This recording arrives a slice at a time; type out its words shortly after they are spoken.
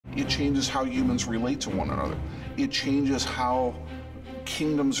It changes how humans relate to one another. It changes how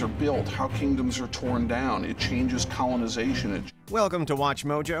kingdoms are built, how kingdoms are torn down. It changes colonization. Welcome to Watch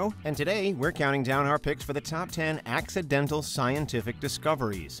Mojo, and today we're counting down our picks for the top 10 accidental scientific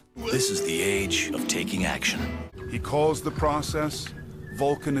discoveries. This is the age of taking action. He calls the process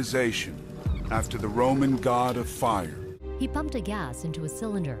vulcanization, after the Roman god of fire. He pumped a gas into a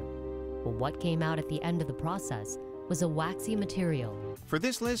cylinder. But what came out at the end of the process was a waxy material. For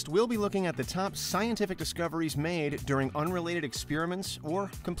this list, we'll be looking at the top scientific discoveries made during unrelated experiments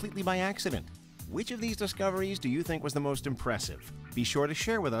or completely by accident. Which of these discoveries do you think was the most impressive? Be sure to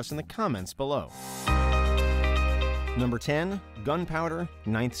share with us in the comments below. Number 10, gunpowder,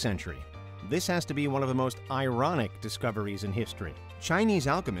 9th century. This has to be one of the most ironic discoveries in history. Chinese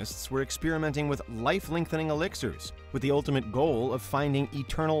alchemists were experimenting with life-lengthening elixirs, with the ultimate goal of finding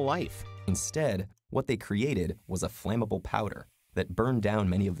eternal life. Instead, what they created was a flammable powder that burned down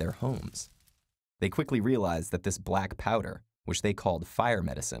many of their homes. They quickly realized that this black powder, which they called fire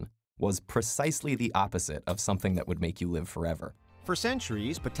medicine, was precisely the opposite of something that would make you live forever. For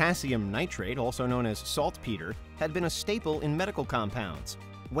centuries, potassium nitrate, also known as saltpeter, had been a staple in medical compounds.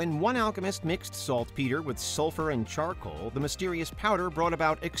 When one alchemist mixed saltpeter with sulfur and charcoal, the mysterious powder brought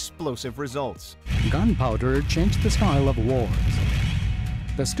about explosive results. Gunpowder changed the style of wars.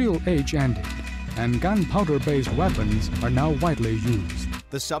 The Steel Age ended, and gunpowder-based weapons are now widely used.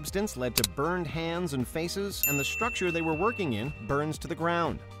 The substance led to burned hands and faces, and the structure they were working in burns to the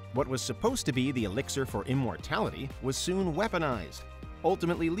ground. What was supposed to be the elixir for immortality was soon weaponized,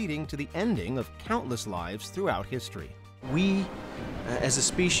 ultimately leading to the ending of countless lives throughout history. We, as a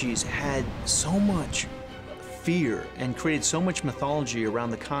species, had so much fear and created so much mythology around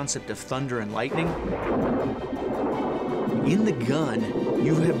the concept of thunder and lightning. In the gun,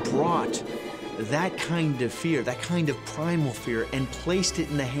 you have brought that kind of fear, that kind of primal fear, and placed it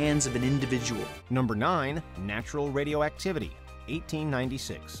in the hands of an individual. Number 9, natural radioactivity,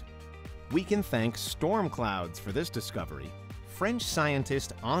 1896. We can thank storm clouds for this discovery. French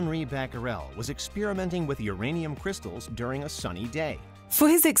scientist Henri Becquerel was experimenting with uranium crystals during a sunny day. For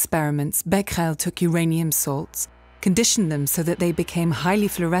his experiments, Becquerel took uranium salts, conditioned them so that they became highly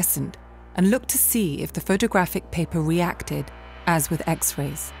fluorescent, and looked to see if the photographic paper reacted, as with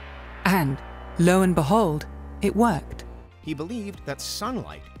X-rays. And, lo and behold, it worked. He believed that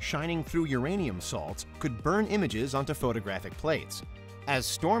sunlight shining through uranium salts could burn images onto photographic plates. As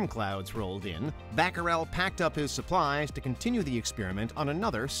storm clouds rolled in, Becquerel packed up his supplies to continue the experiment on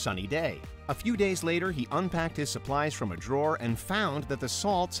another sunny day. A few days later, he unpacked his supplies from a drawer and found that the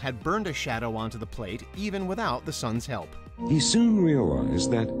salts had burned a shadow onto the plate even without the sun's help. He soon realized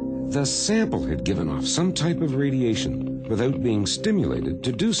that the sample had given off some type of radiation without being stimulated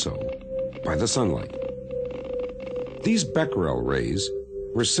to do so by the sunlight. These Becquerel rays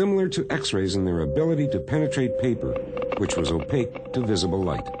were similar to X-rays in their ability to penetrate paper, which was opaque to visible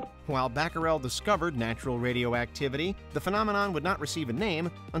light. While Becquerel discovered natural radioactivity, the phenomenon would not receive a name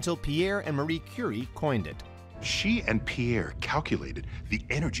until Pierre and Marie Curie coined it. She and Pierre calculated the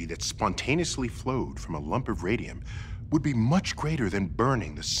energy that spontaneously flowed from a lump of radium would be much greater than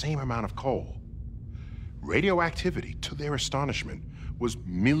burning the same amount of coal. Radioactivity, to their astonishment, was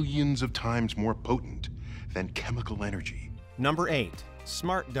millions of times more potent than chemical energy. Number 8,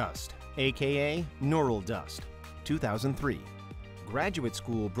 smart dust, aka neural dust, 2003. Graduate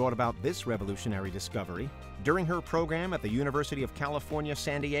school brought about this revolutionary discovery. During her program at the University of California,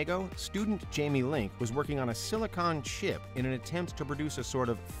 San Diego, student Jamie Link was working on a silicon chip in an attempt to produce a sort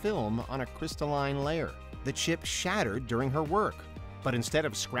of film on a crystalline layer. The chip shattered during her work, but instead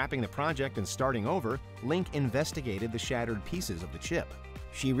of scrapping the project and starting over, Link investigated the shattered pieces of the chip.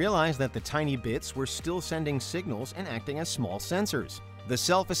 She realized that the tiny bits were still sending signals and acting as small sensors. The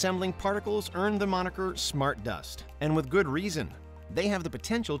self-assembling particles earned the moniker smart dust, and with good reason. They have the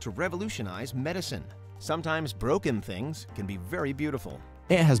potential to revolutionize medicine. Sometimes broken things can be very beautiful.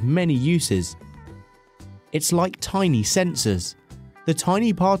 It has many uses. It's like tiny sensors. The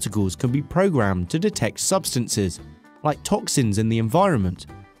tiny particles can be programmed to detect substances, like toxins in the environment,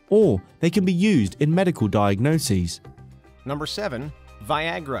 or they can be used in medical diagnoses. Number 7,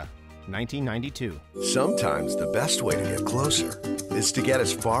 Viagra, 1992. Sometimes the best way to get closer is to get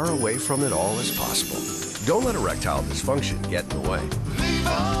as far away from it all as possible. Don't let erectile dysfunction get in the way.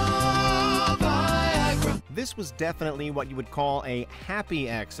 This was definitely what you would call a happy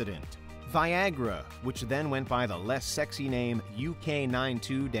accident. Viagra, which then went by the less sexy name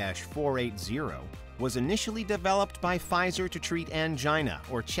UK92-480, was initially developed by Pfizer to treat angina,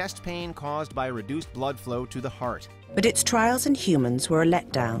 or chest pain caused by reduced blood flow to the heart. But its trials in humans were a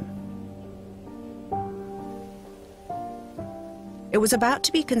letdown. It was about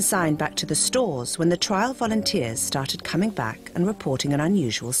to be consigned back to the stores when the trial volunteers started coming back and reporting an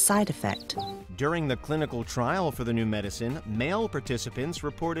unusual side effect. During the clinical trial for the new medicine, male participants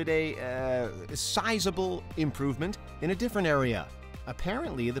reported a sizable improvement in a different area.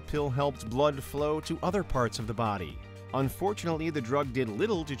 Apparently, the pill helped blood flow to other parts of the body. Unfortunately, the drug did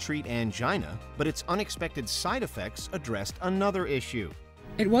little to treat angina, but its unexpected side effects addressed another issue.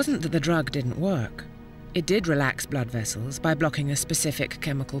 It wasn't that the drug didn't work. It did relax blood vessels by blocking a specific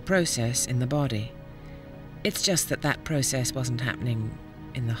chemical process in the body. It's just that that process wasn't happening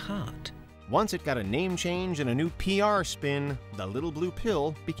in the heart. Once it got a name change and a new PR spin, the little blue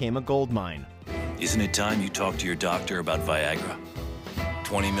pill became a goldmine. Isn't it time you talk to your doctor about Viagra?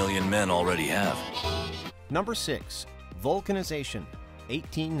 20 million men already have. Number 6. Vulcanization,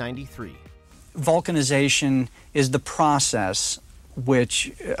 1893. Vulcanization is the process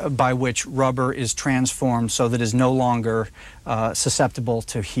by which rubber is transformed so that it is no longer susceptible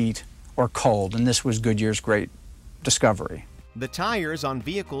to heat or cold, and this was Goodyear's great discovery. The tires on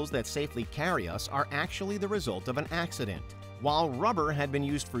vehicles that safely carry us are actually the result of an accident. While rubber had been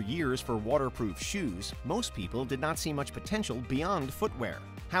used for years for waterproof shoes, most people did not see much potential beyond footwear.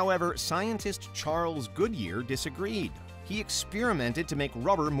 However, scientist Charles Goodyear disagreed. He experimented to make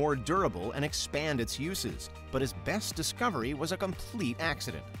rubber more durable and expand its uses, but his best discovery was a complete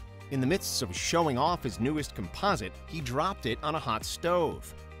accident. In the midst of showing off his newest composite, he dropped it on a hot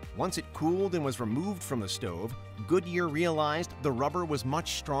stove. Once it cooled and was removed from the stove, Goodyear realized the rubber was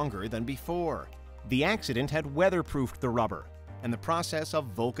much stronger than before. The accident had weatherproofed the rubber, and the process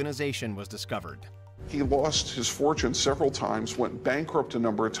of vulcanization was discovered. He lost his fortune several times, went bankrupt a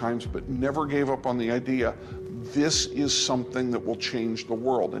number of times, but never gave up on the idea, this is something that will change the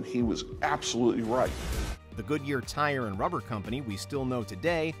world, and he was absolutely right. The Goodyear Tire and Rubber Company we still know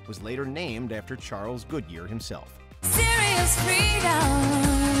today was later named after Charles Goodyear himself. Serious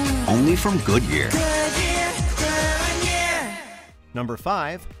freedom. Only from Goodyear. Goodyear. Number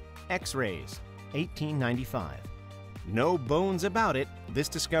 5. X-rays, 1895. No bones about it, this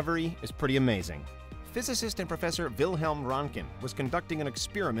discovery is pretty amazing. Physicist and Professor Wilhelm Röntgen was conducting an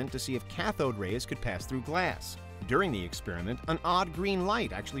experiment to see if cathode rays could pass through glass. During the experiment, an odd green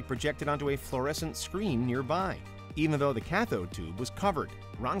light actually projected onto a fluorescent screen nearby. Even though the cathode tube was covered,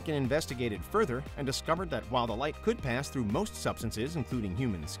 Röntgen investigated further and discovered that while the light could pass through most substances, including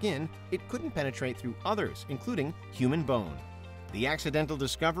human skin, it couldn't penetrate through others, including human bone. The accidental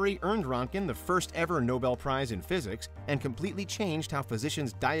discovery earned Röntgen the first ever Nobel Prize in Physics and completely changed how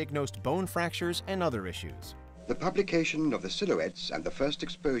physicians diagnosed bone fractures and other issues. The publication of the silhouettes and the first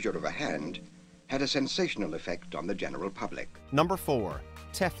exposure of a hand had a sensational effect on the general public. Number 4.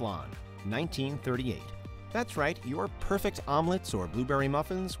 Teflon, 1938. That's right, your perfect omelets or blueberry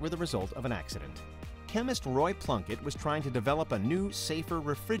muffins were the result of an accident. Chemist Roy Plunkett was trying to develop a new, safer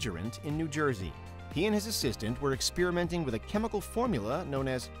refrigerant in New Jersey. He and his assistant were experimenting with a chemical formula known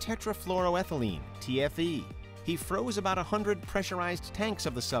as tetrafluoroethylene, TFE. He froze about 100 pressurized tanks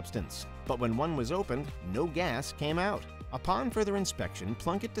of the substance, but when one was opened, no gas came out. Upon further inspection,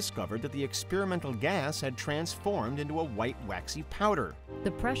 Plunkett discovered that the experimental gas had transformed into a white waxy powder.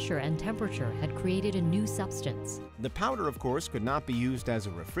 The pressure and temperature had created a new substance. The powder, of course, could not be used as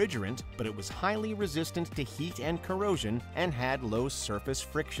a refrigerant, but it was highly resistant to heat and corrosion and had low surface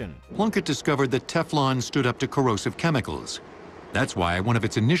friction. Plunkett discovered that Teflon stood up to corrosive chemicals. That's why one of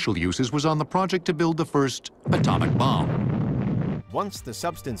its initial uses was on the project to build the first atomic bomb. Once the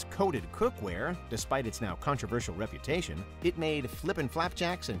substance coated cookware, despite its now controversial reputation, it made flippin'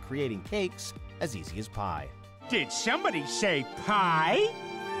 flapjacks and creating cakes as easy as pie. Did somebody say pie?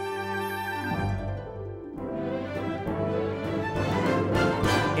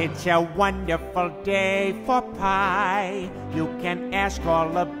 It's a wonderful day for pie. You can ask all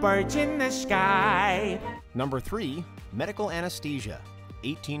the birds in the sky. Number 3. Medical anesthesia,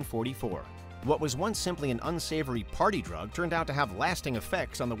 1844. What was once simply an unsavory party drug turned out to have lasting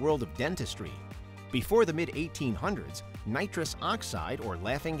effects on the world of dentistry. Before the mid-1800s, nitrous oxide, or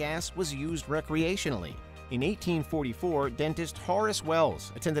laughing gas, was used recreationally. In 1844, dentist Horace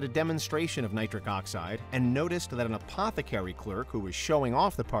Wells attended a demonstration of nitric oxide and noticed that an apothecary clerk who was showing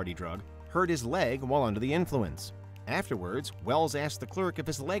off the party drug hurt his leg while under the influence. Afterwards, Wells asked the clerk if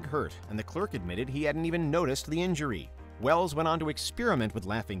his leg hurt, and the clerk admitted he hadn't even noticed the injury. Wells went on to experiment with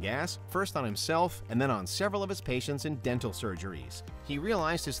laughing gas, first on himself and then on several of his patients in dental surgeries. He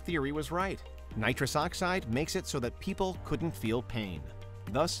realized his theory was right. Nitrous oxide makes it so that people couldn't feel pain.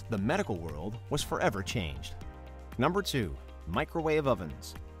 Thus, the medical world was forever changed. Number 2. Microwave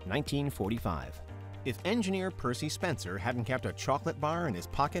ovens, 1945. If engineer Percy Spencer hadn't kept a chocolate bar in his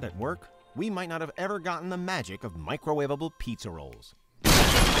pocket at work, we might not have ever gotten the magic of microwavable pizza rolls.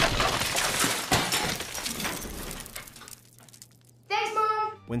 Thanks,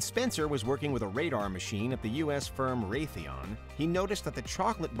 Mom! When Spencer was working with a radar machine at the US firm Raytheon, he noticed that the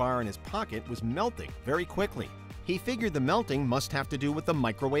chocolate bar in his pocket was melting very quickly. He figured the melting must have to do with the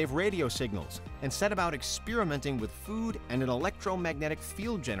microwave radio signals and set about experimenting with food and an electromagnetic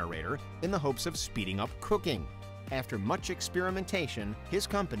field generator in the hopes of speeding up cooking. After much experimentation, his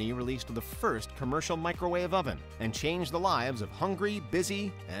company released the first commercial microwave oven and changed the lives of hungry,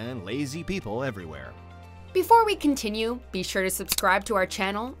 busy, and lazy people everywhere. Before we continue, be sure to subscribe to our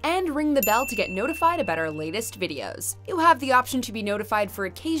channel and ring the bell to get notified about our latest videos. You have the option to be notified for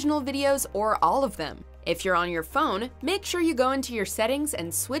occasional videos or all of them. If you're on your phone, make sure you go into your settings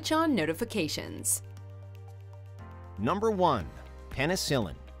and switch on notifications. Number 1.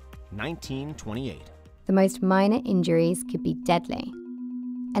 Penicillin, 1928. The most minor injuries could be deadly.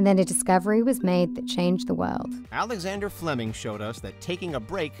 And then a discovery was made that changed the world. Alexander Fleming showed us that taking a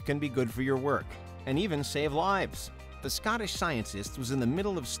break can be good for your work, and even save lives. The Scottish scientist was in the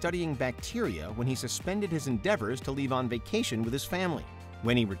middle of studying bacteria when he suspended his endeavors to leave on vacation with his family.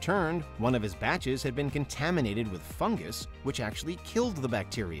 When he returned, one of his batches had been contaminated with fungus, which actually killed the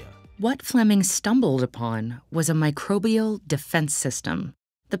bacteria. What Fleming stumbled upon was a microbial defense system.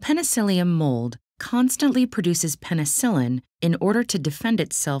 The penicillium mold constantly produces penicillin in order to defend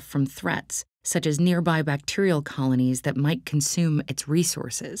itself from threats, such as nearby bacterial colonies that might consume its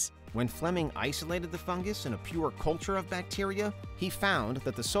resources. When Fleming isolated the fungus in a pure culture of bacteria, he found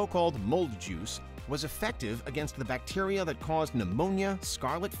that the so-called mold juice was effective against the bacteria that caused pneumonia,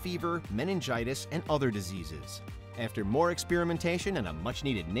 scarlet fever, meningitis, and other diseases. After more experimentation and a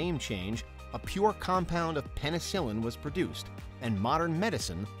much-needed name change, a pure compound of penicillin was produced, and modern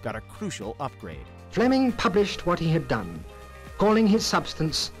medicine got a crucial upgrade. Fleming published what he had done, calling his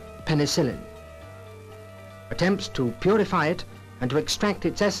substance penicillin. Attempts to purify it and to extract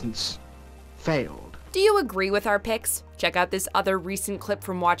its essence failed. Do you agree with our picks? Check out this other recent clip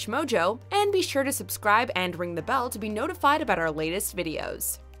from WatchMojo, and be sure to subscribe and ring the bell to be notified about our latest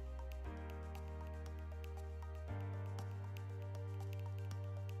videos.